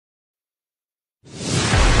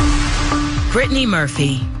Brittany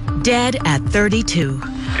Murphy, dead at 32.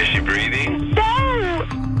 Is she breathing? No!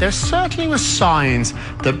 There certainly were signs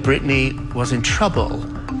that Brittany was in trouble,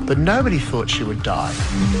 but nobody thought she would die.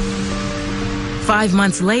 5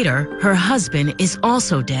 months later, her husband is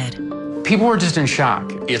also dead. People were just in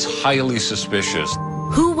shock. It's highly suspicious.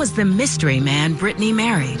 Who was the mystery man Brittany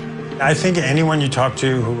married? I think anyone you talk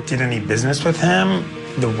to who did any business with him,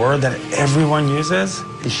 the word that everyone uses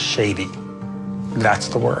is shady. That's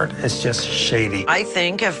the word. It's just shady. I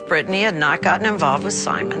think if Brittany had not gotten involved with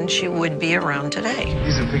Simon, she would be around today.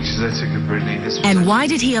 These are pictures I took of Brittany. And why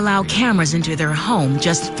did he allow cameras into their home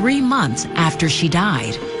just 3 months after she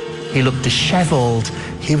died? He looked disheveled,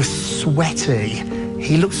 he was sweaty,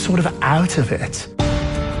 he looked sort of out of it.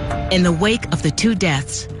 In the wake of the 2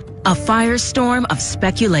 deaths, a firestorm of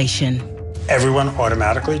speculation. Everyone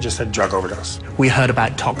automatically just said drug overdose. We heard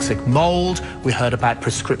about toxic mold, we heard about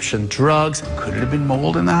prescription drugs. Could it have been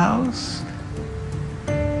mold in the house?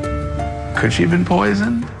 Could she have been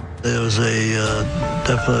poisoned? It was a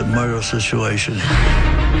definite murder situation.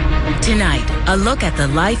 Tonight, a look at the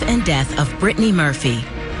life and death of Brittany Murphy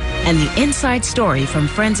and the inside story from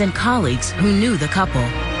friends and colleagues who knew the couple.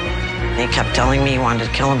 He kept telling me he wanted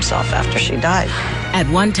to kill himself after she died. At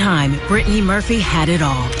one time, Brittany Murphy had it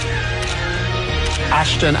all.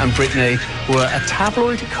 Ashton and Brittany were a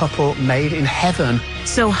tabloid couple made in heaven.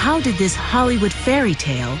 So how did this Hollywood fairy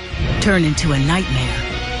tale turn into a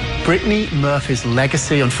nightmare? Brittany Murphy's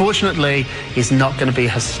legacy, unfortunately, is not going to be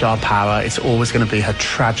her star power. It's always going to be her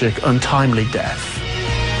tragic, untimely death.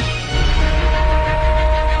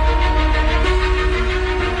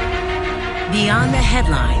 Beyond the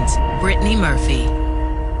headlines, Brittany Murphy.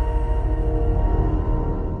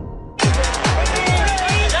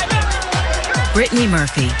 Brittany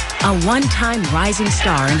Murphy, a one-time rising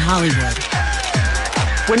star in Hollywood.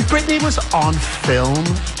 When Brittany was on film,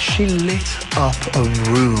 she lit up a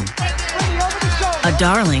room. A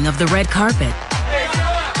darling of the red carpet.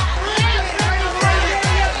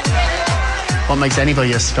 What makes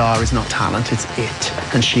anybody a star is not talent, it's it.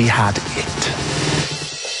 And she had it.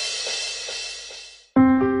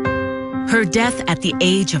 Her death at the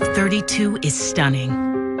age of 32 is stunning.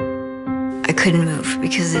 I couldn't move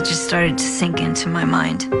because it just started to sink into my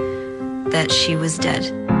mind that she was dead.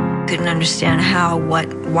 Couldn't understand how,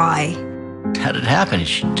 what, why. How did it happen?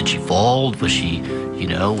 Did she fall? Was she,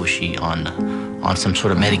 was she on some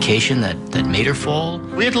sort of medication that made her fall?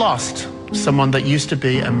 We had lost someone that used to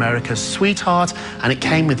be America's sweetheart, and it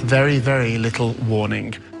came with very, very little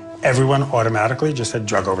warning. Everyone automatically just said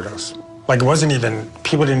drug overdose. Like it wasn't even,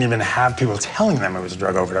 people didn't even have people telling them it was a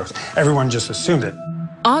drug overdose. Everyone just assumed it.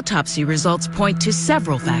 Autopsy results point to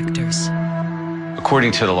several factors.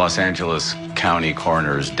 According to the Los Angeles County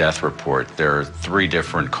Coroner's death report, there are 3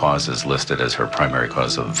 different causes listed as her primary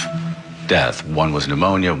cause of death. One was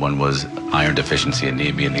pneumonia, one was iron deficiency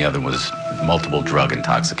anemia, and the other was multiple drug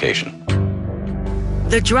intoxication.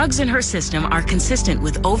 The drugs in her system are consistent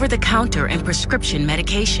with over-the-counter and prescription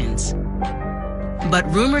medications. But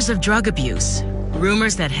rumors of drug abuse,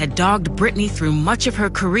 rumors that had dogged Brittany through much of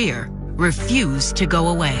her career, refused to go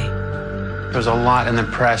away. There was a lot in the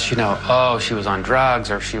press, oh, she was on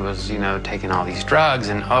drugs, or she was, taking all these drugs,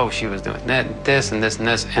 and oh, she was doing this and this and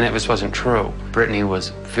this, and it wasn't true. Brittany was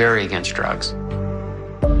very against drugs.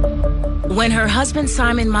 When her husband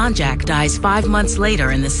Simon Monjack dies 5 months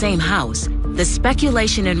later in the same house, the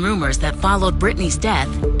speculation and rumors that followed Brittany's death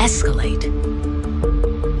escalate.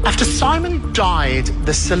 After Simon died,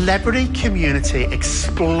 the celebrity community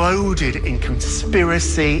exploded in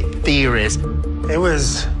conspiracy theories. It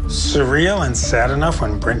was surreal and sad enough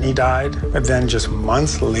when Brittany died, but then just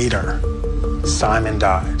months later, Simon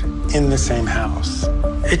died in the same house.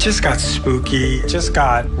 It just got spooky, it just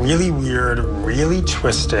got really weird, really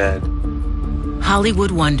twisted.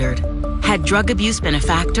 Hollywood wondered, had drug abuse been a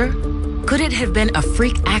factor? Could it have been a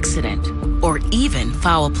freak accident or even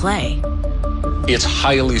foul play? It's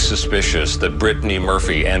highly suspicious that Brittany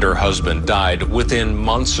Murphy and her husband died within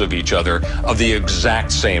months of each other of the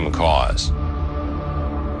exact same cause.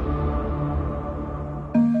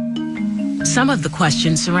 Some of the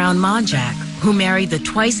questions surround Monjack, who married the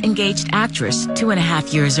twice-engaged actress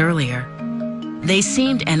 2.5 years earlier. They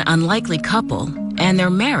seemed an unlikely couple, and their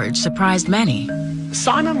marriage surprised many.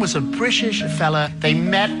 Simon was a British fella. They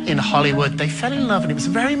met in Hollywood. They fell in love, and it was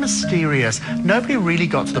very mysterious. Nobody really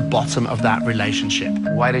got to the bottom of that relationship.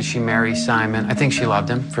 Why did she marry Simon? I think she loved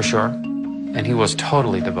him, for sure. And he was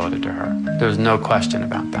totally devoted to her. There was no question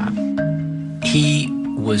about that. He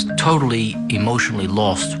was totally emotionally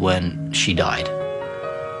lost when she died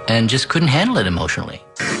and just couldn't handle it emotionally.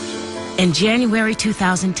 In January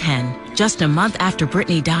 2010, just a month after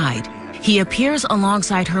Brittany died, He appears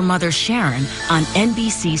alongside her mother Sharon on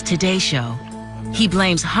NBC's Today Show. He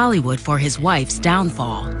blames Hollywood for his wife's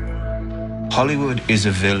downfall. Hollywood is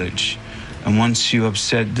a village, and once you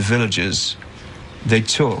upset the villagers, they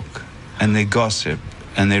talk and they gossip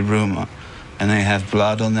and they rumor and they have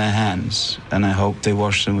blood on their hands, and I hope they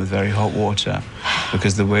wash them with very hot water,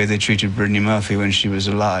 because the way they treated Brittany Murphy when she was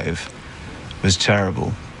alive was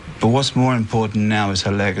terrible. But what's more important now is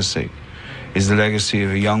her legacy, is the legacy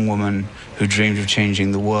of a young woman who dreamed of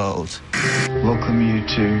changing the world. Welcome you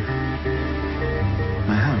to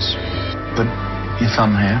my house. But if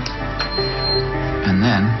I'm here, and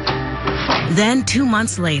Then 2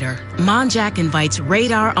 months later, Monjack invites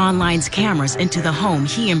Radar Online's cameras into the home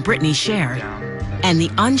he and Brittany shared, and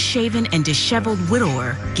the unshaven and disheveled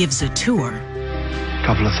widower gives a tour. a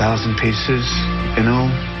couple of thousand pieces in all.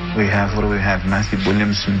 We have, what do we have? Matthew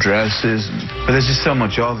Williamson dresses, but there's just so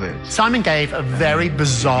much of it. Simon gave a very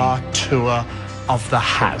bizarre tour of the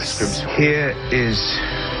house. Here is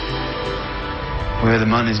where the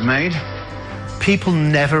money's made. People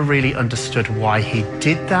never really understood why he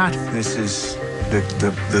did that. This is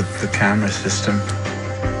the camera system.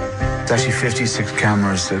 It's actually 56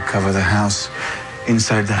 cameras that cover the house,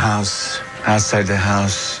 inside the house, outside the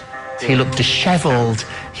house. He looked disheveled,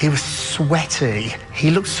 he was sweaty, he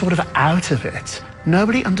looked sort of out of it.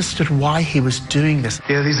 Nobody understood why he was doing this.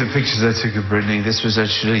 Yeah, these are pictures I took of Brittany. This was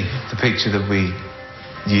actually the picture that we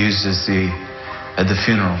used as at the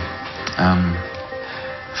funeral,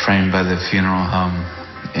 framed by the funeral home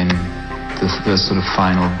in the sort of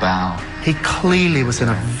final bow. He clearly was in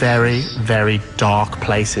a very, very dark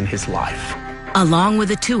place in his life. Along with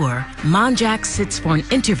the tour, Monjack sits for an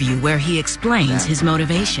interview where he explains his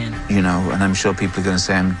motivation. You know, and I'm sure people are going to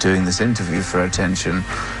say I'm doing this interview for attention.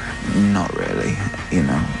 Not really, you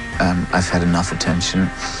know. I've had enough attention.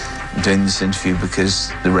 I'm doing this interview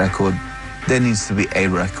because there needs to be a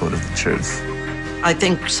record of the truth. I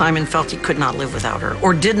think Simon felt he could not live without her,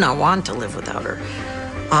 or did not want to live without her.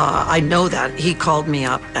 I know that. He called me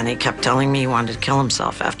up and he kept telling me he wanted to kill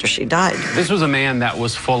himself after she died. This was a man that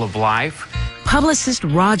was full of life. Publicist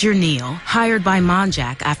Roger Neal, hired by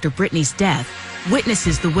Monjack after Brittany's death,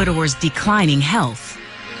 witnesses the widower's declining health.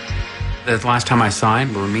 The last time I saw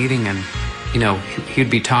him, we were meeting, and, you know,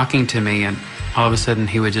 he'd be talking to me, and all of a sudden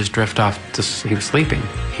he would just drift off he was sleeping.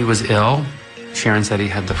 He was ill. Sharon said he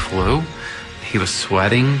had the flu. He was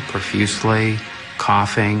sweating profusely,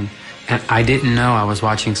 coughing, and I didn't know I was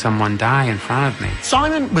watching someone die in front of me.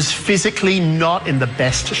 Simon was physically not in the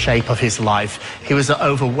best shape of his life. He was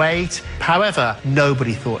overweight. However,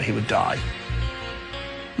 nobody thought he would die.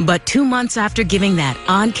 But 2 months after giving that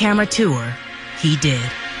on-camera tour, he did.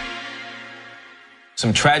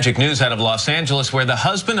 Some tragic news out of Los Angeles, where the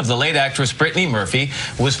husband of the late actress Brittany Murphy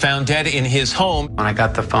was found dead in his home. When I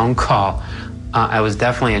got the phone call, I was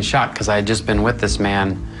definitely in shock, because I had just been with this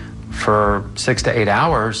man for 6 to 8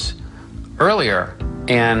 hours earlier,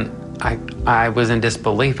 and I was in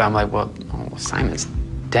disbelief. I'm like, well, Simon's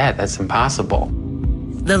dead. That's impossible.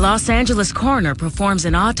 The Los Angeles coroner performs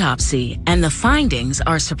an autopsy, and the findings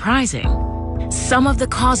are surprising. Some of the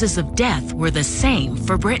causes of death were the same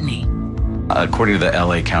for Brittany. According to the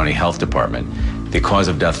LA County Health Department, the cause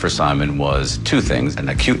of death for Simon was two things: an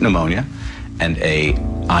acute pneumonia and a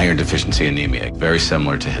iron deficiency anemia, very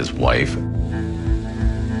similar to his wife.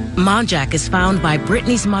 Monjack is found by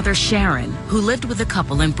Brittany's mother, Sharon, who lived with the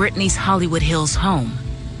couple in Brittany's Hollywood Hills home.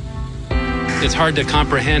 It's hard to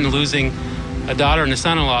comprehend losing a daughter and a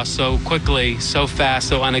son-in-law so quickly, so fast,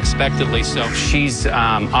 so unexpectedly. So she's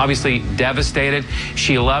obviously devastated.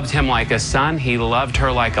 She loved him like a son. He loved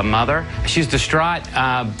her like a mother. She's distraught,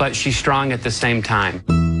 but she's strong at the same time.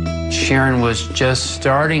 Sharon was just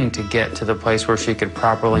starting to get to the place where she could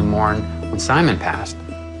properly mourn when Simon passed.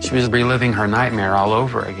 She was reliving her nightmare all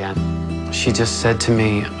over again. She just said to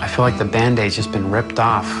me, I feel like the Band-Aid's just been ripped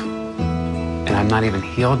off, and I'm not even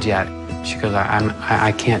healed yet. She goes,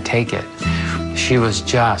 I can't take it. She was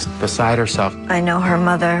just beside herself. I know her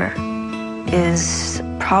mother is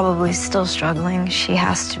probably still struggling. She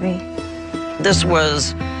has to be. This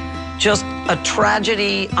was just a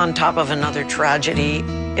tragedy on top of another tragedy.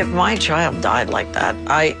 If my child died like that,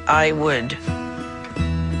 I don't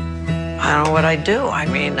know what I'd do. I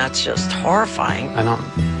mean, that's just horrifying. I don't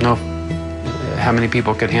know how many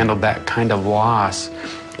people could handle that kind of loss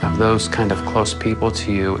of those kind of close people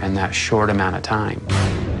to you in that short amount of time.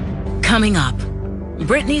 Coming up,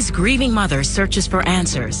 Brittany's grieving mother searches for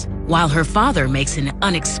answers, while her father makes an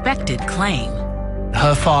unexpected claim.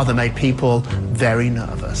 Her father made people very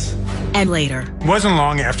nervous. and later. It wasn't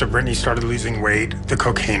long after Brittany started losing weight, the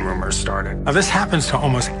cocaine rumors started. Now, this happens to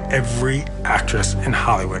almost every actress in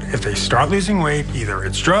Hollywood. If they start losing weight, either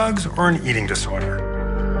it's drugs or an eating disorder.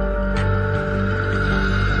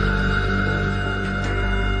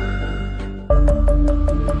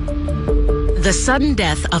 The sudden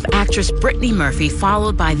death of actress Brittany Murphy,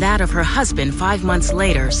 followed by that of her husband 5 months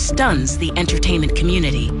later, stuns the entertainment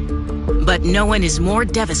community. But no one is more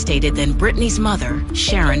devastated than Brittany's mother,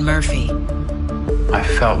 Sharon Murphy. I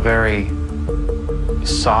felt very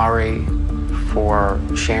sorry for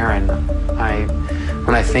Sharon.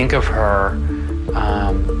 When I think of her,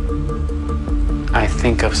 I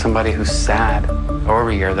think of somebody who's sad.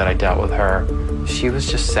 Every year that I dealt with her, she was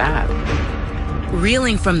just sad.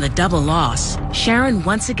 Reeling from the double loss, Sharon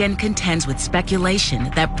once again contends with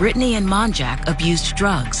speculation that Brittany and Monjack abused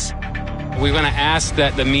drugs. We want to ask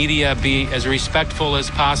that the media be as respectful as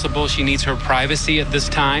possible. She needs her privacy at this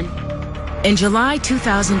time. In July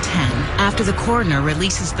 2010, after the coroner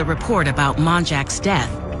releases the report about Monjack's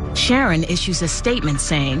death, Sharon issues a statement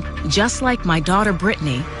saying, "Just like my daughter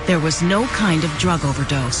Brittany, there was no kind of drug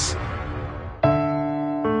overdose."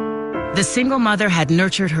 The single mother had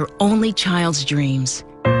nurtured her only child's dreams,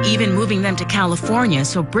 even moving them to California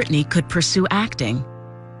so Brittany could pursue acting.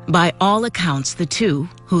 By all accounts, the two,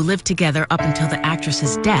 who lived together up until the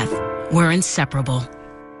actress's death, were inseparable.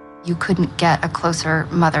 You couldn't get a closer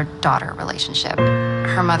mother-daughter relationship.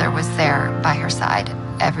 Her mother was there by her side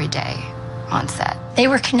every day on set. They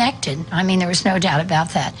were connected. I mean, there was no doubt about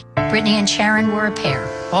that. Brittany and Sharon were a pair,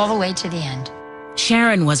 all the way to the end.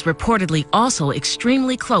 Sharon was reportedly also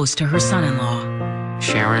extremely close to her son-in-law.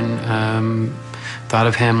 Sharon thought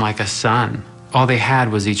of him like a son. All they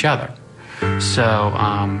had was each other. So,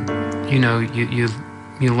 you know,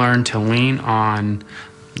 you learn to lean on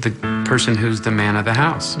the person who's the man of the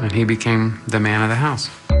house, and he became the man of the house.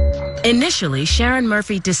 Initially, Sharon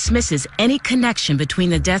Murphy dismisses any connection between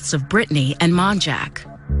the deaths of Brittany and Monjack.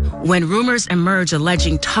 When rumors emerge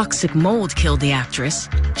alleging toxic mold killed the actress,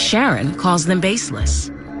 Sharon calls them baseless.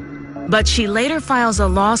 But she later files a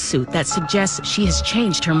lawsuit that suggests she has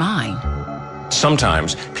changed her mind.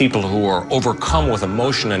 Sometimes people who are overcome with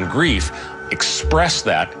emotion and grief express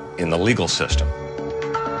that in the legal system.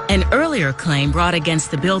 An earlier claim brought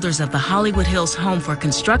against the builders of the Hollywood Hills home for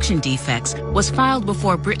construction defects was filed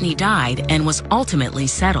before Brittany died and was ultimately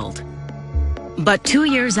settled. But 2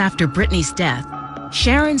 years after Brittany's death,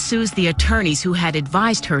 Sharon sues the attorneys who had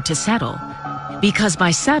advised her to settle, because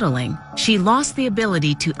by settling, she lost the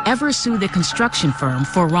ability to ever sue the construction firm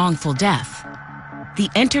for wrongful death. The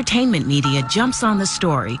entertainment media jumps on the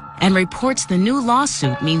story and reports the new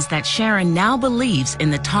lawsuit means that Sharon now believes in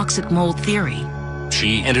the toxic mold theory.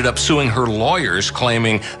 She ended up suing her lawyers,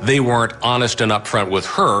 claiming they weren't honest and upfront with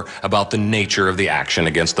her about the nature of the action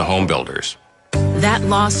against the home builders. That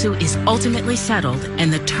lawsuit is ultimately settled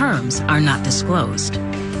and the terms are not disclosed.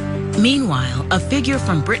 Meanwhile, a figure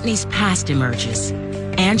from Brittany's past emerges,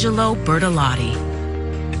 Angelo Bertolotti.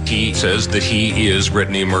 He says that he is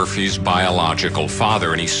Brittany Murphy's biological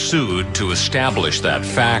father, and he sued to establish that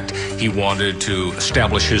fact. He wanted to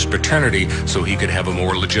establish his paternity so he could have a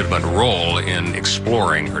more legitimate role in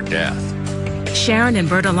exploring her death. Sharon and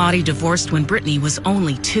Bertolotti divorced when Brittany was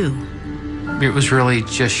only 2. It was really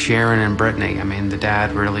just Sharon and Brittany. I mean, the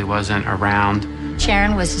dad really wasn't around.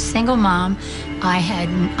 Sharon was a single mom. I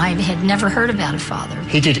had never heard about a father.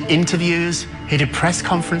 He did interviews, he did press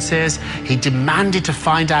conferences, he demanded to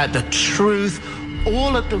find out the truth,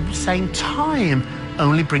 all at the same time,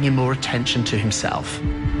 only bringing more attention to himself.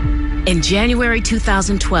 In January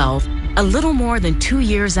 2012, a little more than 2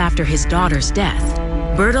 years after his daughter's death,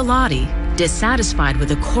 Bertolotti, dissatisfied with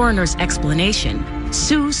the coroner's explanation,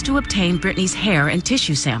 sues to obtain Brittany's hair and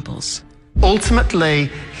tissue samples. Ultimately,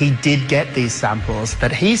 he did get these samples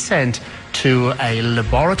that he sent to a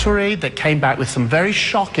laboratory that came back with some very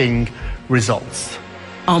shocking results.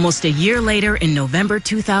 Almost a year later, in November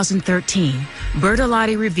 2013,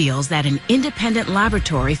 Bertolotti reveals that an independent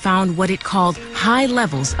laboratory found what it called high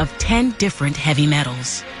levels of 10 different heavy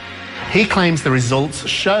metals. He claims the results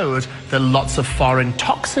showed that lots of foreign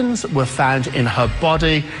toxins were found in her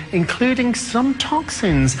body, including some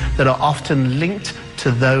toxins that are often linked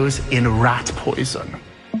to those in rat poison.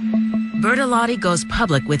 Bertolotti goes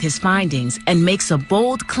public with his findings and makes a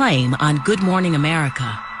bold claim on Good Morning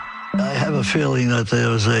America. I have a feeling that there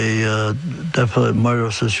was a definite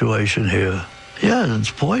murder situation here. Yeah, it's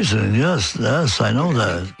poison. Yes, I know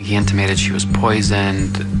that. He intimated she was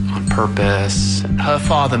poisoned on purpose. Her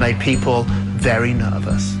father made people very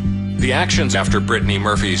nervous. The actions after Brittany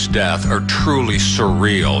Murphy's death are truly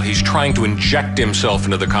surreal. He's trying to inject himself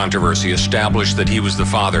into the controversy, establish that he was the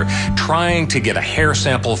father, trying to get a hair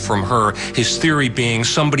sample from her, his theory being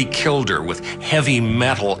somebody killed her with heavy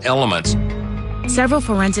metal elements. Several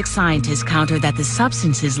forensic scientists counter that the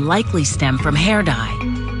substances likely stem from hair dye.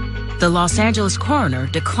 The Los Angeles coroner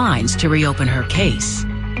declines to reopen her case.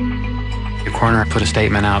 The coroner put a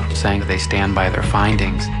statement out saying that they stand by their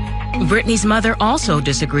findings. Brittany's mother also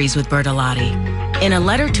disagrees with Bertolotti. In a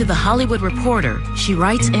letter to The Hollywood Reporter, she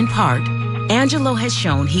writes in part, Angelo has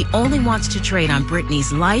shown he only wants to trade on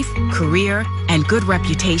Brittany's life, career, and good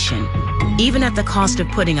reputation, even at the cost of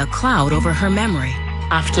putting a cloud over her memory.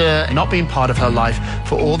 After not being part of her life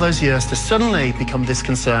for all those years to suddenly become this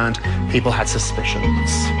concerned, people had suspicions.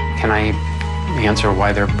 Can I answer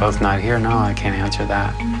why they're both not here? No, I can't answer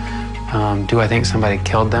that. Do I think somebody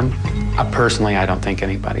killed them? Personally, I don't think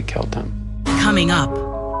anybody killed them. Coming up,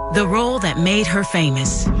 the role that made her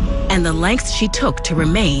famous and the lengths she took to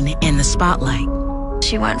remain in the spotlight.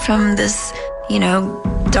 She went from this,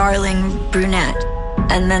 darling brunette,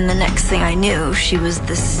 and then the next thing I knew, she was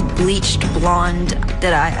this bleached blonde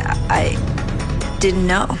that I didn't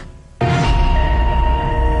know.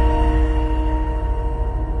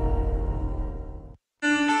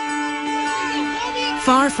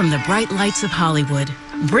 Far from the bright lights of Hollywood,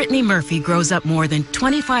 Brittany Murphy grows up more than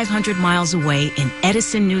 2,500 miles away in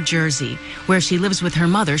Edison, New Jersey, where she lives with her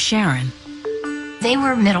mother, Sharon. They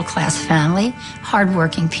were a middle-class family,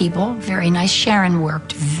 hardworking people, very nice. Sharon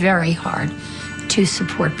worked very hard to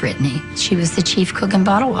support Brittany. She was the chief cook and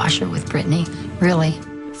bottle washer with Brittany, really.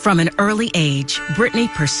 From an early age, Brittany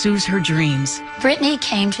pursues her dreams. Brittany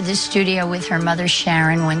came to the studio with her mother,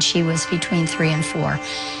 Sharon, when she was between 3 and 4.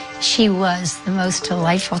 She was the most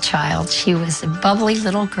delightful child. She was a bubbly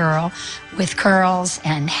little girl with curls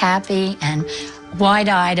and happy and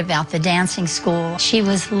wide-eyed about the dancing school. She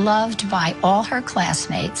was loved by all her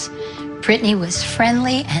classmates. Brittany was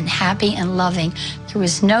friendly and happy and loving. There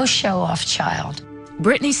was no show-off child.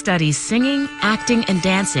 Brittany studies singing, acting, and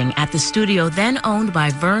dancing at the studio then owned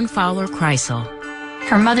by Vern Fowler Kreisel.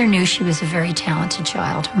 Her mother knew she was a very talented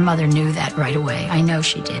child. Her mother knew that right away. I know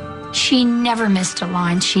she did. She never missed a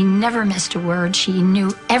line. She never missed a word. She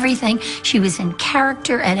knew everything. She was in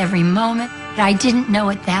character at every moment. I didn't know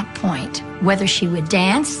at that point whether she would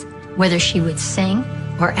dance, whether she would sing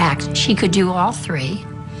or act. She could do all three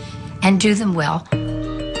and do them well.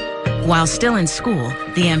 While still in school,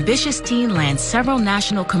 the ambitious teen lands several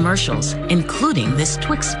national commercials, including this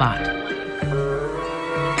Twix spot.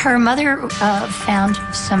 Her mother found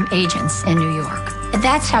some agents in New York.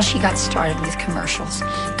 That's how she got started with commercials.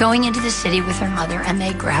 Going into the city with her mother, and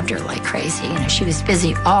they grabbed her like crazy. She was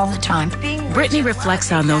busy all the time. Brittany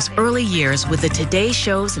reflects on those early years with the Today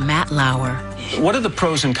Show's Matt Lauer. What are the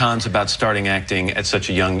pros and cons about starting acting at such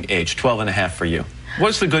a young age, 12 and a half for you?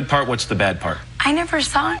 What's the good part? What's the bad part? I never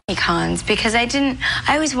saw any cons because I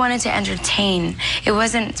always wanted to entertain. It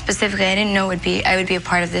wasn't specifically, I didn't know I would be a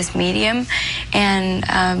part of this medium. And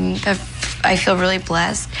I feel really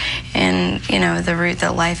blessed and, the route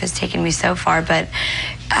that life has taken me so far. But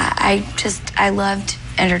I loved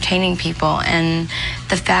entertaining people, and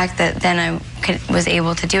the fact that then I was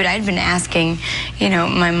able to do it. I'd been asking,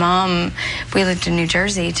 my mom, we lived in New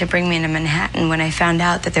Jersey, to bring me into Manhattan when I found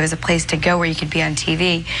out that there was a place to go where you could be on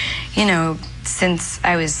TV, since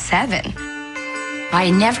I was 7.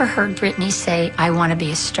 I never heard Brittany say, I want to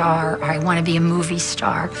be a star, or I want to be a movie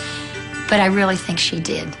star, but I really think she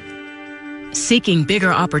did. Seeking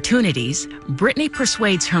bigger opportunities, Brittany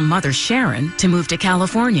persuades her mother, Sharon, to move to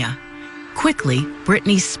California. Quickly,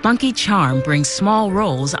 Brittany's spunky charm brings small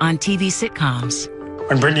roles on TV sitcoms.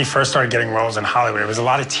 When Brittany first started getting roles in Hollywood, it was a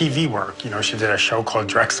lot of TV work. She did a show called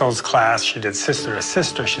Drexel's Class. She did Sister to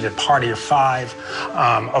Sister. She did Party of Five.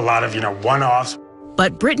 A lot of, one-offs.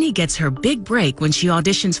 But Brittany gets her big break when she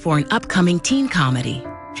auditions for an upcoming teen comedy.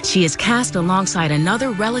 She is cast alongside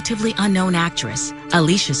another relatively unknown actress,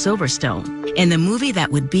 Alicia Silverstone, in the movie that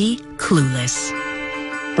would be Clueless.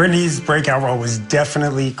 Brittany's breakout role was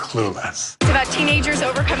definitely Clueless. It's about teenagers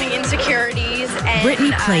overcoming insecurities. And,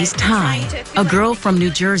 Brittany plays Ty, a girl from New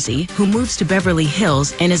Jersey who moves to Beverly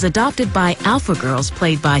Hills and is adopted by Alpha Girls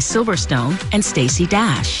played by Silverstone and Stacey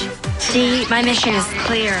Dash. See, my mission is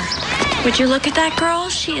clear. Would you look at that girl?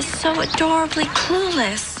 She is so adorably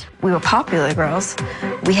clueless. We were popular girls.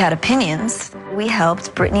 We had opinions. We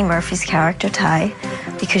helped Brittany Murphy's character, Ty,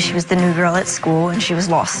 because she was the new girl at school and she was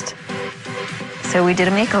lost. So we did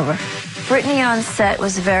a makeover. Brittany on set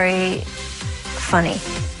was very funny,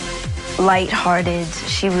 lighthearted.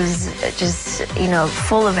 She was just,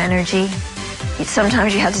 full of energy.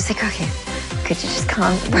 Sometimes you had to think, okay, Could you just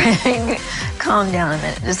calm down a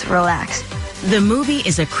minute, just relax. The movie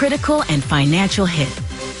is a critical and financial hit.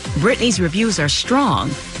 Brittany's reviews are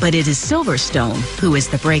strong, but it is Silverstone who is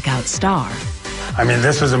the breakout star. I mean,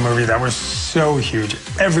 this was a movie that was so huge.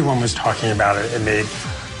 Everyone was talking about it. It made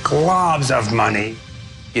globs of money.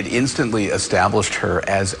 It instantly established her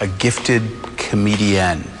as a gifted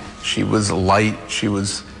comedienne. She was light, she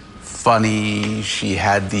was funny, she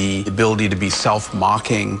had the ability to be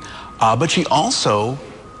self-mocking, but she also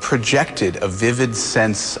projected a vivid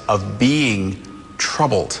sense of being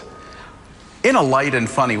troubled in a light and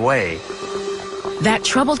funny way. That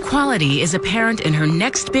troubled quality is apparent in her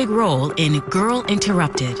next big role in Girl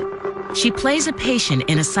Interrupted. She plays a patient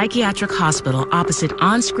in a psychiatric hospital opposite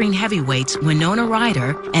on-screen heavyweights Winona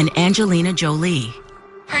Ryder and Angelina Jolie.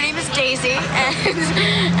 Her name is Daisy,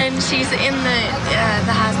 and she's in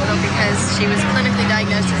the hospital because she was clinically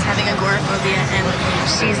diagnosed as having agoraphobia, and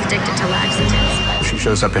she's addicted to laxatives. She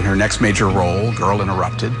shows up in her next major role, Girl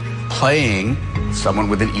Interrupted, playing someone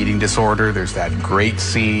with an eating disorder. There's that great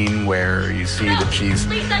scene where you see that she's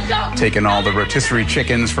taken all the rotisserie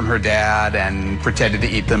chickens from her dad and pretended to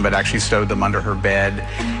eat them, but actually stowed them under her bed.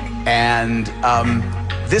 And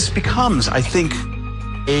this becomes, I think,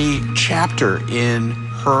 a chapter in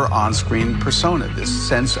her on-screen persona, this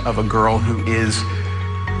sense of a girl who is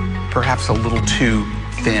perhaps a little too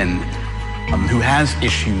thin, who has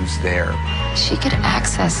issues there. She could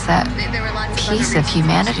access that piece of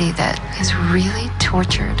humanity that is really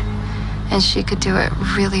tortured, and she could do it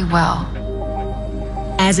really well.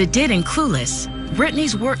 As it did in Clueless,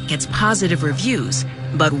 Brittany's work gets positive reviews,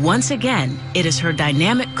 but once again, it is her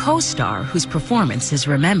dynamic co-star whose performance is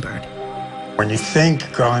remembered. When you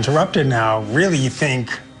think Girl Interrupted now, really you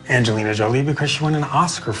think Angelina Jolie because she won an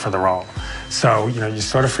Oscar for the role. So, you know, you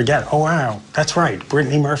sort of forget, oh wow, that's right,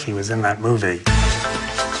 Brittany Murphy was in that movie.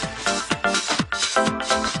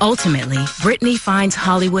 Ultimately, Brittany finds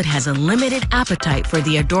Hollywood has a limited appetite for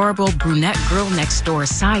the adorable brunette girl next door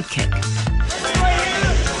sidekick.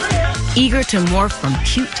 Eager to morph from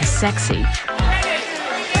cute to sexy,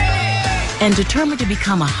 and determined to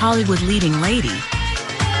become a Hollywood leading lady,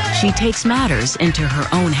 she takes matters into her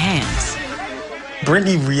own hands.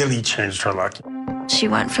 Brittany really changed her look. She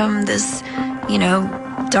went from this, you know,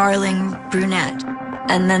 darling brunette,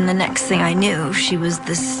 and then the next thing I knew, she was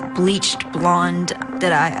this bleached blonde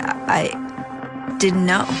that I didn't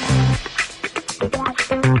know.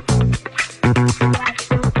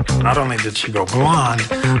 Not only did she go blonde,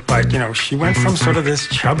 but, you know, she went from sort of this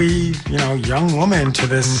chubby, you know, young woman to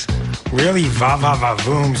this really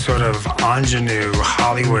va-va-va-voom sort of ingenue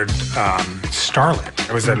Hollywood starlet.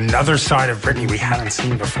 It was another side of Brittany we hadn't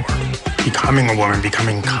seen before. Becoming a woman,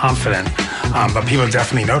 becoming confident, but people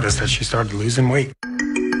definitely noticed that she started losing weight.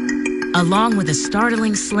 Along with a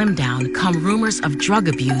startling slim down come rumors of drug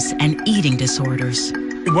abuse and eating disorders.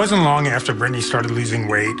 It wasn't long after Brittany started losing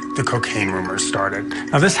weight, the cocaine rumors started.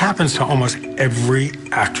 Now, this happens to almost every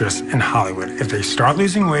actress in Hollywood. If they start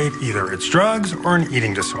losing weight, either it's drugs or an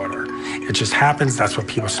eating disorder. It just happens, that's what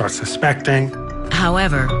people start suspecting.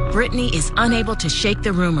 However, Brittany is unable to shake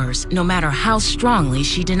the rumors, no matter how strongly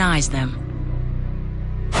she denies them.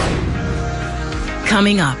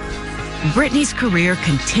 Coming up, Brittany's career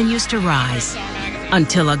continues to rise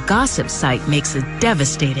until a gossip site makes a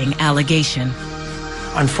devastating allegation.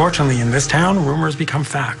 Unfortunately, in this town, rumors become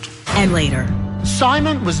fact. And later,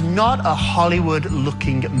 Simon was not a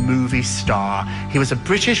Hollywood-looking movie star. He was a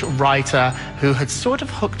British writer who had sort of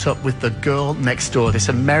hooked up with the girl next door, this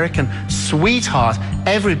American sweetheart.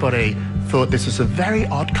 Everybody thought this was a very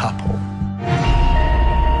odd couple.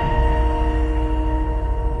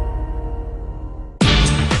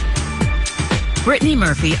 Brittany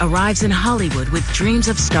Murphy arrives in Hollywood with dreams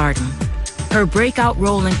of stardom. Her breakout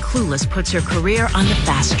role in Clueless puts her career on the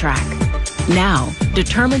fast track. Now,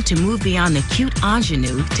 determined to move beyond the cute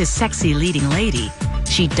ingenue to sexy leading lady,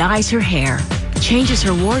 she dyes her hair, changes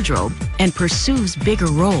her wardrobe, and pursues bigger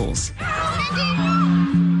roles.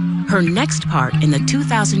 Her next part in the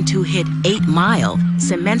 2002 hit 8 Mile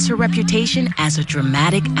cements her reputation as a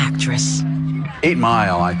dramatic actress. 8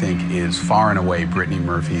 Mile, I think, is far and away Brittany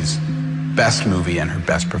Murphy's best movie and her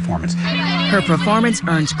best performance. Her performance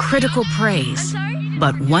earns critical praise,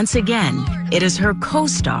 but once again, it is her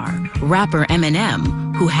co-star, rapper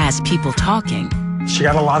Eminem, who has people talking. She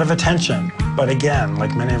got a lot of attention, but again,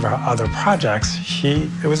 like many of her other projects,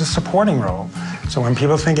 it was a supporting role. So when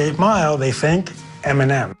people think 8 Mile, they think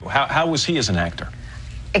Eminem. How was he as an actor?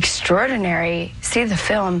 Extraordinary. See the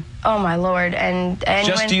film. Oh my Lord. And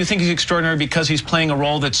do you think he's extraordinary because he's playing a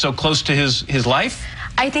role that's so close to his life?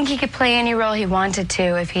 I think he could play any role he wanted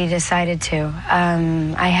to if he decided to.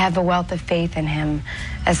 I have a wealth of faith in him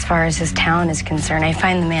as far as his talent is concerned. I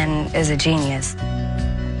find the man is a genius.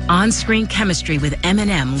 On-screen chemistry with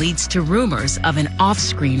Eminem leads to rumors of an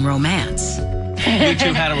off-screen romance. You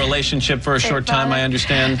two had a relationship for a short time, I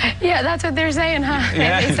understand. Yeah, that's what they're saying, huh?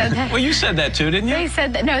 Yeah. They said that. Well, you said that too, didn't you? They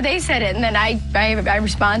said that. No, they said it, and then I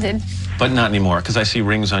responded. But not anymore, because I see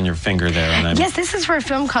rings on your finger there. And Yes, this is for a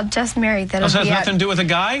film called Just Married. That'll that has be nothing to do with a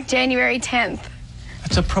guy? January 10th.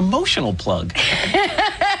 It's a promotional plug.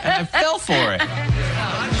 And I fell for it.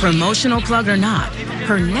 Promotional plug or not,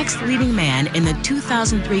 her next leading man in the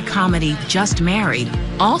 2003 comedy Just Married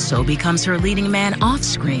also becomes her leading man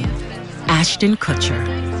off-screen, Ashton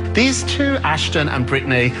Kutcher. These two, Ashton and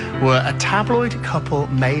Brittany, were a tabloid couple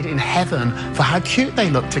made in heaven for how cute they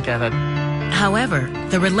looked together. However,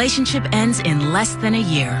 the relationship ends in less than a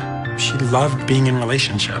year. She loved being in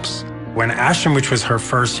relationships. When Ashton, which was her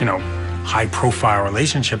first, high-profile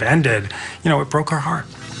relationship, ended, it broke her heart.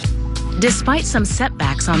 Despite some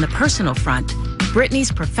setbacks on the personal front,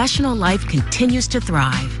 Brittany's professional life continues to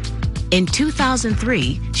thrive. In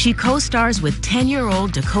 2003, she co-stars with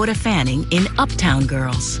 10-year-old Dakota Fanning in Uptown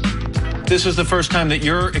Girls. This is the first time that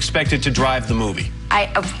you're expected to drive the movie.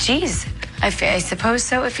 Geez. I suppose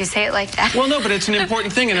so, if you say it like that. Well, no, but it's an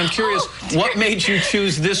important thing, and I'm curious, what made you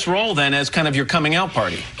choose this role, then, as kind of your coming-out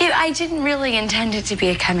party? I didn't really intend it to be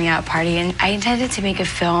a coming-out party, and I intended to make a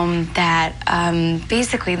film that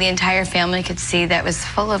basically the entire family could see that was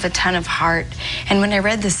full of a ton of heart. And when I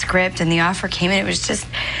read the script and the offer came in, it was just,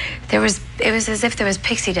 it was as if there was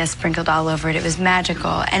pixie dust sprinkled all over it. It was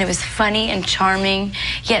magical, and it was funny and charming,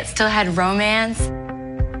 yet still had romance.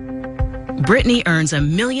 Brittany earns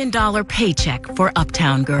 $1 million paycheck for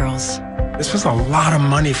Uptown Girls. This was a lot of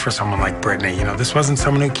money for someone like Brittany. This wasn't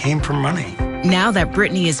someone who came from money. Now that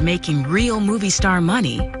Brittany is making real movie star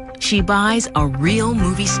money, she buys a real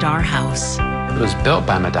movie star house. It was built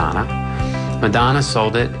by Madonna. Madonna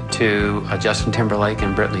sold it to Justin Timberlake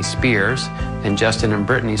and Britney Spears, and Justin and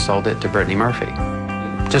Brittany sold it to Brittany Murphy.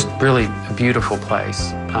 Just really a beautiful place.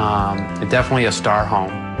 Definitely a star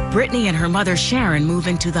home. Brittany and her mother Sharon move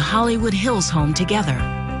into the Hollywood Hills home together.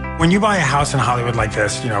 When you buy a house in Hollywood like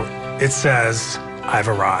this, it says, I've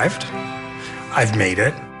arrived, I've made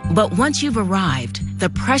it. But once you've arrived, the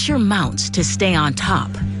pressure mounts to stay on top.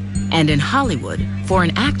 And in Hollywood, for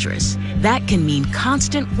an actress, that can mean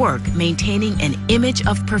constant work maintaining an image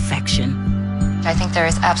of perfection. I think there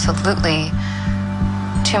is absolutely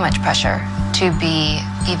too much pressure to be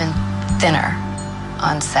even thinner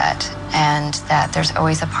on set, and that there's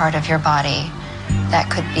always a part of your body that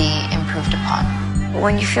could be improved upon.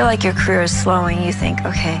 When you feel like your career is slowing, you think,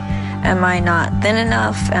 okay, am I not thin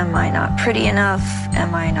enough? Am I not pretty enough?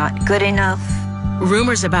 Am I not good enough?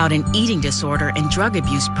 Rumors about an eating disorder and drug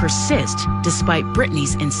abuse persist despite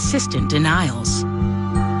Brittany's insistent denials.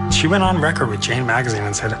 She went on record with Jane Magazine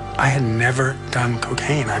and said, I had never done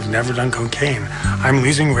cocaine. I've never done cocaine. I'm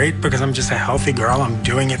losing weight because I'm just a healthy girl. I'm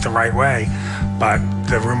doing it the right way. But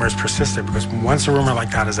the rumors persisted because once a rumor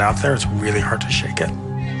like that is out there, it's really hard to shake it.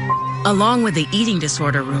 Along with the eating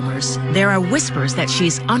disorder rumors, there are whispers that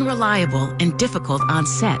she's unreliable and difficult on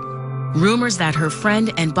set. Rumors that her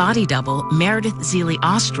friend and body double, Meredith Zeeley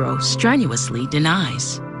Ostro, strenuously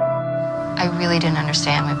denies. I really didn't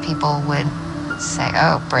understand when people would say,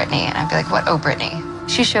 oh, Brittany, and I'd be like, what, oh, Brittany?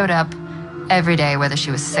 She showed up every day, whether she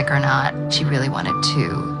was sick or not. She really wanted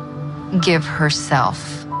to give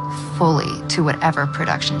herself fully to whatever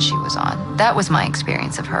production she was on. That was my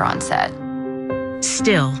experience of her on set.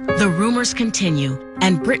 Still, the rumors continue,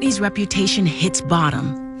 and Brittany's reputation hits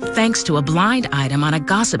bottom, thanks to a blind item on a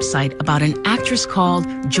gossip site about an actress called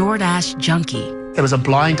Jordache Junkie. There was a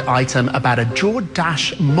blind item about a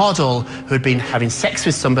Jordache model who had been having sex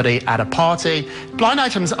with somebody at a party. Blind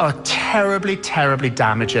items are terribly, terribly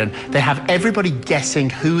damaging. They have everybody guessing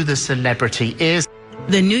who the celebrity is.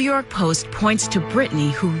 The New York Post points to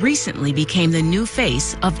Brittany, who recently became the new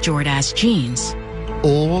face of Jordache Jeans.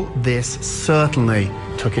 All this certainly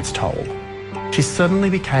took its toll. She suddenly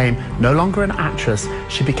became no longer an actress.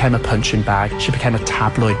 She became a punching bag. She became a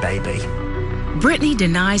tabloid baby. Brittany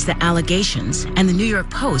denies the allegations, and the New York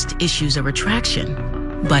Post issues a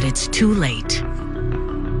retraction. But it's too late.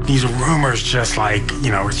 These rumors just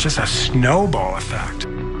it's just a snowball effect.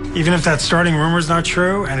 Even if that starting rumor is not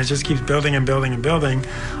true, and it just keeps building and building and building,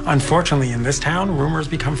 unfortunately, in this town, rumors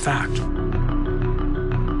become fact.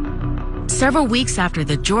 Several weeks after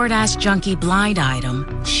the Jordache Junkie blind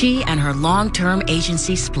item, she and her long-term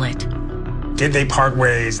agency split. Did they part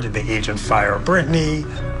ways? Did the agent fire Brittany?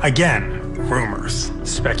 Again, rumors,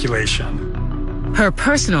 speculation. Her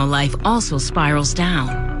personal life also spirals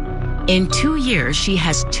down. In 2 years, she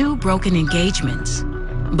has 2 broken engagements.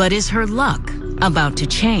 But is her luck about to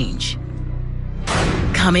change?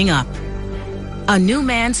 Coming up, a new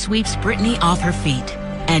man sweeps Brittany off her feet,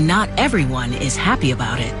 and not everyone is happy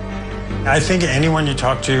about it. I think anyone you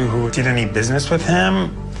talk to who did any business with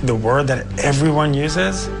him, the word that everyone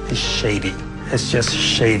uses is shady. It's just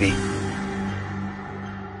shady.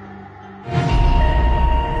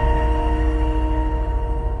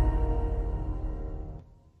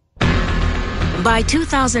 By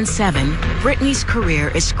 2007, Brittany's career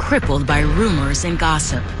is crippled by rumors and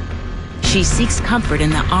gossip. She seeks comfort in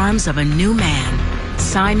the arms of a new man,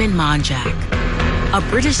 Simon Monjack, a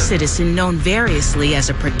British citizen known variously as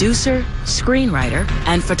a producer, screenwriter,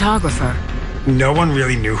 and photographer. No one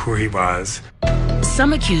really knew who he was.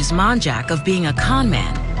 Some accuse Monjack of being a con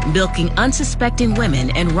man, bilking unsuspecting women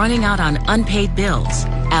and running out on unpaid bills,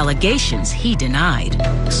 allegations he denied.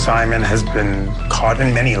 Simon has been caught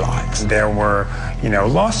in many lies. There were,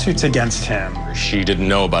 lawsuits against him. She didn't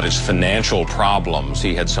know about his financial problems.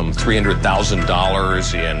 He had some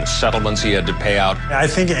 $300,000 in settlements he had to pay out. I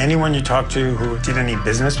think anyone you talk to who did any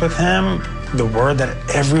business with him, the word that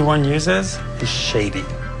everyone uses is shady.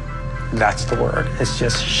 That's the word. It's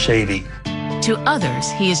just shady. To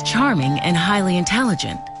others, he is charming and highly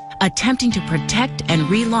intelligent, attempting to protect and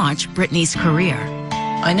relaunch Brittany's career.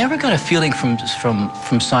 I never got a feeling from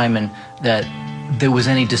Simon that there was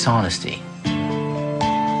any dishonesty.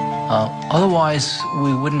 Otherwise,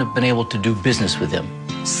 we wouldn't have been able to do business with him.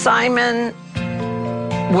 Simon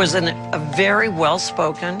was a very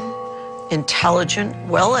well-spoken, intelligent,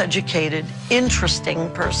 well-educated, interesting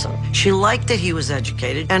person. She liked that he was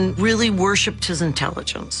educated and really worshipped his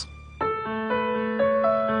intelligence.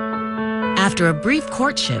 After a brief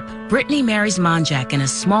courtship, Brittany marries Monjack in a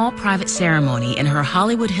small private ceremony in her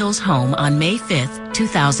Hollywood Hills home on May 5th,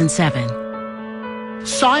 2007.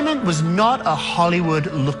 Simon was not a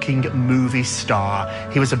Hollywood-looking movie star.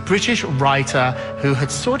 He was a British writer who had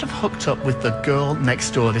sort of hooked up with the girl next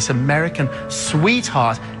door, this American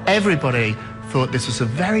sweetheart. Everybody thought this was a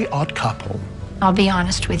very odd couple. I'll be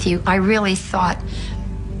honest with you, I really thought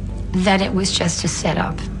that it was just a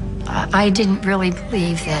setup. I didn't really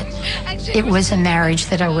believe that it was a marriage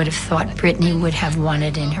that I would have thought Brittany would have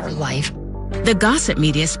wanted in her life. The gossip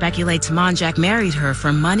media speculates Monjack married her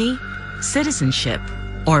for money, citizenship,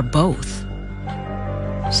 or both.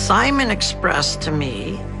 Simon expressed to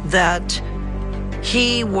me that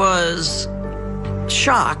he was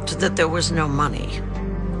shocked that there was no money.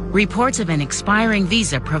 Reports of an expiring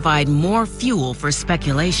visa provide more fuel for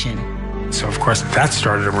speculation. So, of course, that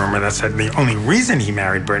started a rumor that said the only reason he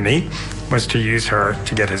married Brittany was to use her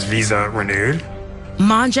to get his visa renewed.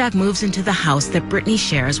 Monjack moves into the house that Brittany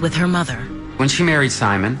shares with her mother. When she married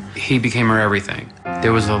Simon, he became her everything.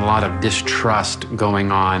 There was a lot of distrust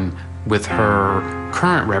going on with her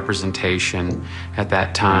current representation at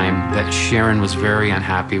that time that Sharon was very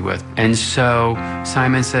unhappy with. And so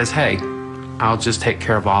Simon says, hey, I'll just take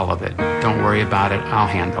care of all of it. Don't worry about it. I'll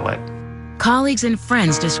handle it. Colleagues and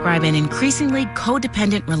friends describe an increasingly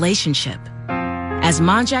codependent relationship. As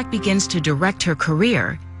Monjack begins to direct her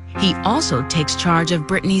career, he also takes charge of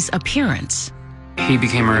Brittany's appearance. He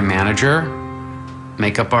became her manager,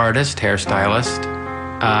 makeup artist, hairstylist,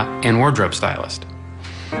 and wardrobe stylist.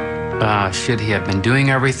 Should he have been doing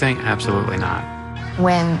everything? Absolutely not.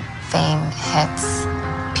 When fame hits,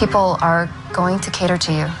 people are going to cater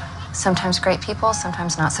to you. Sometimes great people,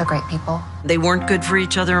 sometimes not so great people. They weren't good for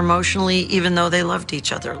each other emotionally, even though they loved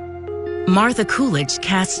each other. Martha Coolidge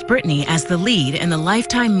casts Brittany as the lead in the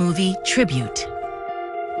Lifetime movie Tribute.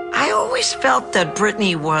 I always felt that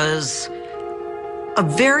Brittany was a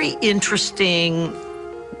very interesting,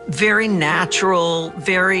 very natural,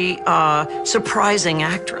 very surprising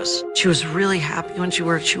actress. She was really happy when she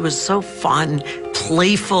worked. She was so fun,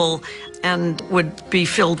 playful, and would be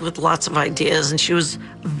filled with lots of ideas, and she was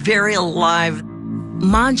very alive.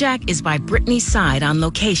 Monjack is by Brittany's side on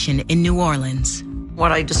location in New Orleans.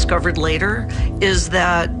 What I discovered later is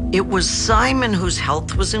that it was Simon whose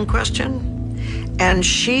health was in question, and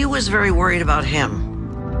she was very worried about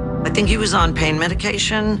him. I think he was on pain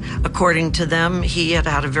medication. According to them, he had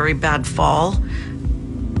had a very bad fall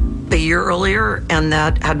a year earlier, and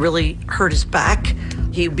that had really hurt his back.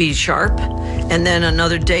 He'd be sharp, and then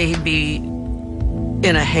another day he'd be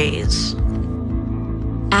in a haze.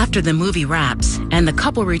 After the movie wraps and the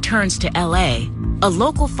couple returns to LA, a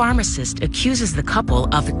local pharmacist accuses the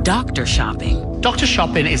couple of doctor shopping. Doctor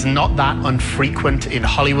shopping is not that infrequent in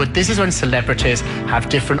Hollywood. This is when celebrities have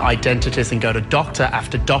different identities and go to doctor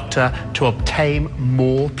after doctor to obtain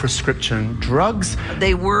more prescription drugs.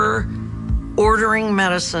 They were ordering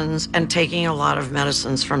medicines and taking a lot of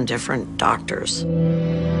medicines from different doctors.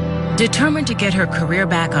 Determined to get her career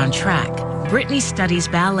back on track, Brittany studies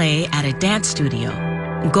ballet at a dance studio.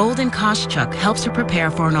 Golden Koschuk helps her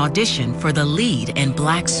prepare for an audition for the lead in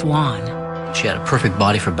Black Swan. She had a perfect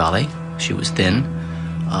body for ballet. She was thin.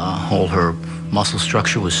 All her muscle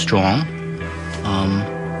structure was strong.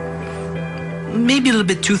 Maybe a little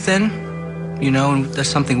bit too thin, and that's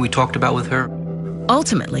something we talked about with her.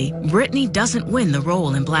 Ultimately, Brittany doesn't win the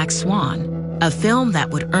role in Black Swan, a film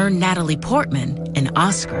that would earn Natalie Portman an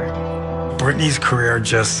Oscar. Brittany's career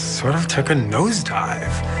just sort of took a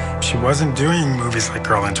nosedive. She wasn't doing movies like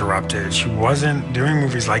Girl Interrupted. She wasn't doing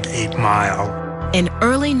movies like 8 Mile. In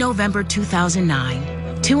early November 2009,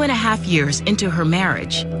 2.5 years into her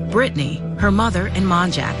marriage, Brittany, her mother, and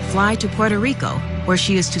Monjack fly to Puerto Rico, where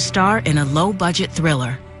she is to star in a low-budget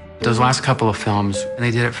thriller. Those last couple of films,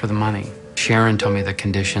 they did it for the money. Sharon told me the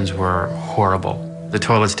conditions were horrible. The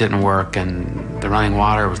toilets didn't work, and the running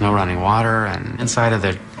water was no running water, and inside of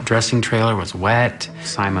the dressing trailer was wet.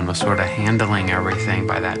 Simon was sort of handling everything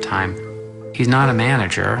by that time. He's not a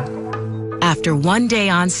manager. After one day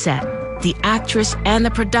on set, the actress and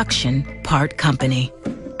the production part company.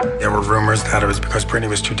 There were rumors that it was because Brittany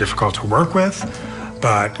was too difficult to work with,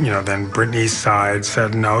 but, then Brittany's side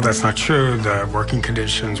said, no, that's not true. The working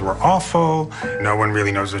conditions were awful. No one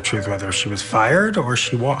really knows the truth, whether she was fired or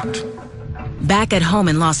she walked. Back at home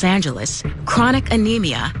in Los Angeles, chronic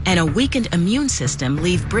anemia and a weakened immune system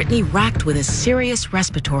leave Brittany racked with a serious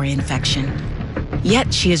respiratory infection.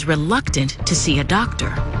 Yet she is reluctant to see a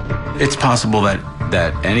doctor. It's possible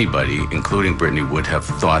that anybody, including Brittany, would have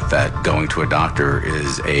thought that going to a doctor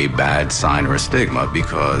is a bad sign or a stigma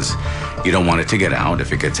because you don't want it to get out.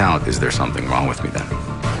 If it gets out, is there something wrong with me then?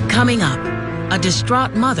 Coming up, a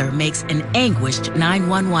distraught mother makes an anguished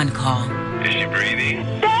 911 call. Is she breathing?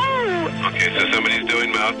 No! Okay, so somebody's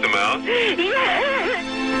doing mouth to mouth? Yes!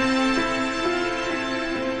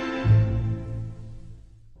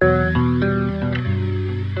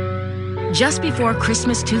 Just before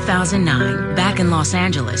Christmas 2009, back in Los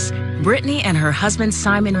Angeles, Brittany and her husband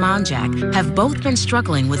Simon Monjack have both been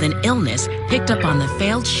struggling with an illness picked up on the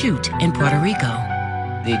failed shoot in Puerto Rico.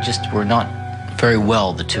 They just were not very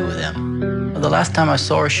well, the two of them. The last time I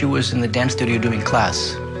saw her, she was in the dance studio doing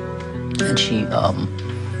class. And she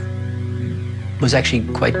was actually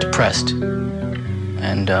quite depressed.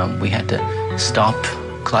 And we had to stop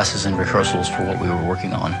classes and rehearsals for what we were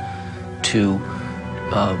working on to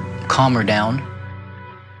calm her down.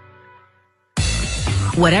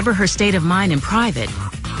 Whatever her state of mind in private,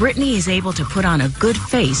 Brittany is able to put on a good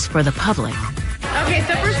face for the public. Okay,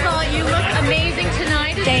 so first of all, you look amazing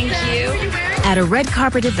tonight. Thank you. At a red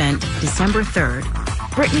carpet event, December 3rd,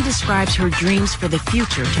 Brittany describes her dreams for the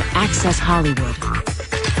future to access Hollywood.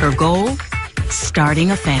 Her goal?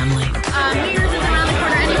 Starting a family. New Year's is around the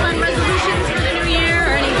corner. Any fun resolutions for the new year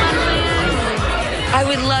or any fun plans? I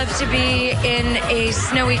would love to be in a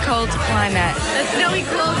snowy, cold climate. A snowy,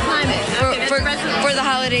 cold climate. Okay, For the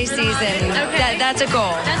holiday season. Okay. That's a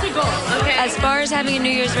goal. That's a goal, okay. As far as having a New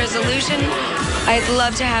Year's resolution, I'd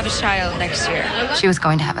love to have a child next year. She was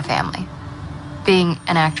going to have a family. Being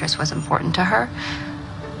an actress was important to her.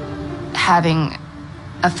 Having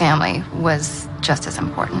a family was just as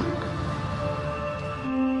important.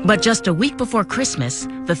 But just a week before Christmas,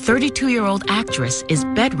 the 32-year-old actress is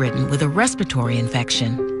bedridden with a respiratory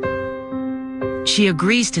infection. She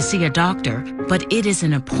agrees to see a doctor, but it is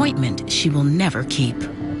an appointment she will never keep.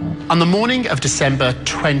 On the morning of December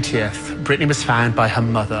 20th, Brittany was found by her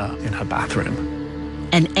mother in her bathroom.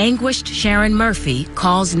 An anguished Sharon Murphy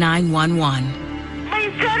calls 911. My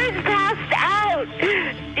son is passed out.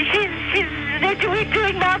 They're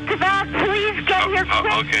doing mouth to mouth. Please get here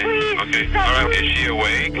quick, Okay, please. okay. All right, is she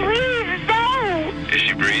awake? Please, no. Is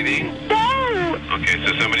she breathing? No. Okay,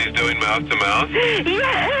 so somebody's doing mouth to mouth?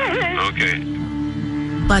 Yes. Okay.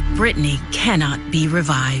 But Brittany cannot be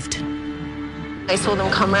revived. They saw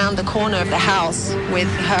them come round the corner of the house with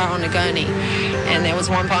her on a gurney, and there was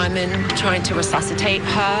one fireman trying to resuscitate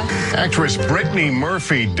her. Actress Brittany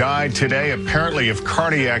Murphy died today, apparently of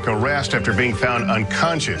cardiac arrest after being found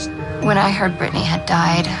unconscious. When I heard Brittany had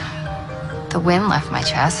died, the wind left my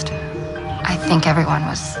chest. I think everyone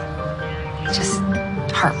was just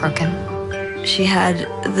heartbroken. She had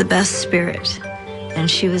the best spirit, and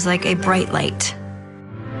she was like a bright light.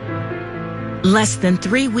 Less than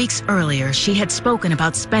 3 weeks earlier, she had spoken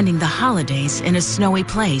about spending the holidays in a snowy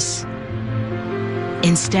place.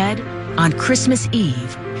 Instead, on Christmas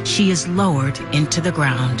Eve, she is lowered into the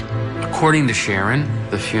ground. According to Sharon,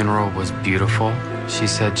 the funeral was beautiful. She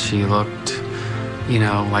said she looked,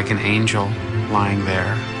 like an angel lying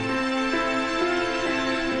there.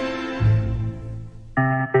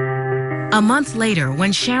 A month later,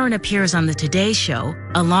 when Sharon appears on the Today Show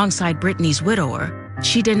alongside Brittany's widower,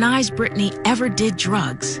 she denies Brittany ever did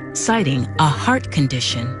drugs, citing a heart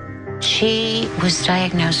condition. She was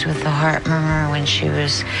diagnosed with a heart murmur when she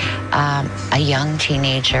was a young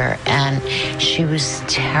teenager, and she was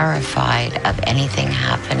terrified of anything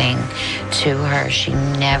happening to her. She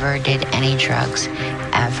never did any drugs,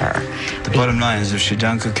 ever. The bottom line is if she'd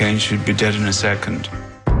done cocaine, she'd be dead in a second.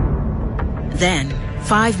 Then,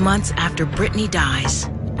 5 months after Brittany dies,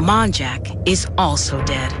 Monjack is also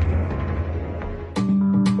dead.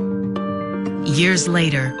 Years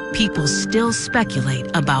later, people still speculate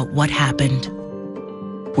about what happened.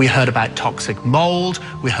 We heard about toxic mold,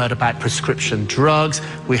 we heard about prescription drugs,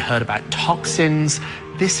 we heard about toxins.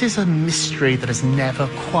 This is a mystery that has never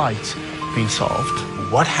quite been solved.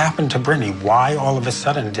 What happened to Brittany? Why all of a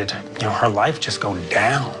sudden did her life just go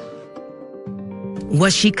down?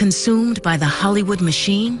 Was she consumed by the Hollywood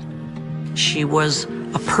machine? She was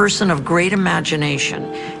a person of great imagination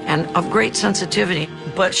and of great sensitivity,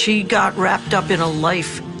 but she got wrapped up in a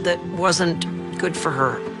life that wasn't good for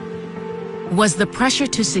her. Was the pressure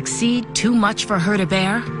to succeed too much for her to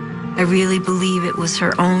bear? I really believe it was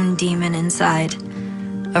her own demon inside,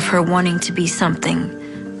 of her wanting to be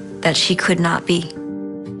something that she could not be.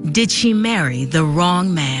 Did she marry the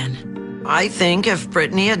wrong man? I think if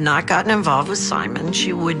Brittany had not gotten involved with Simon,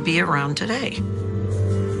 she would be around today.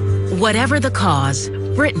 Whatever the cause,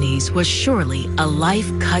 Brittany's was surely a life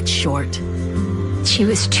cut short. She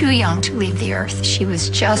was too young to leave the earth. She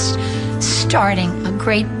was just starting a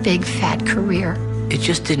great big fat career. It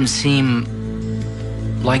just didn't seem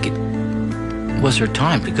like it was her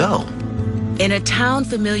time to go. In a town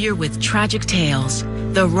familiar with tragic tales,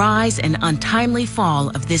 the rise and untimely fall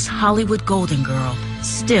of this Hollywood golden girl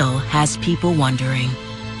still has people wondering.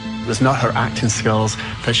 It was not her acting skills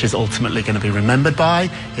that she's ultimately going to be remembered by.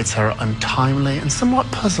 It's her untimely and somewhat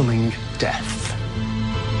puzzling death.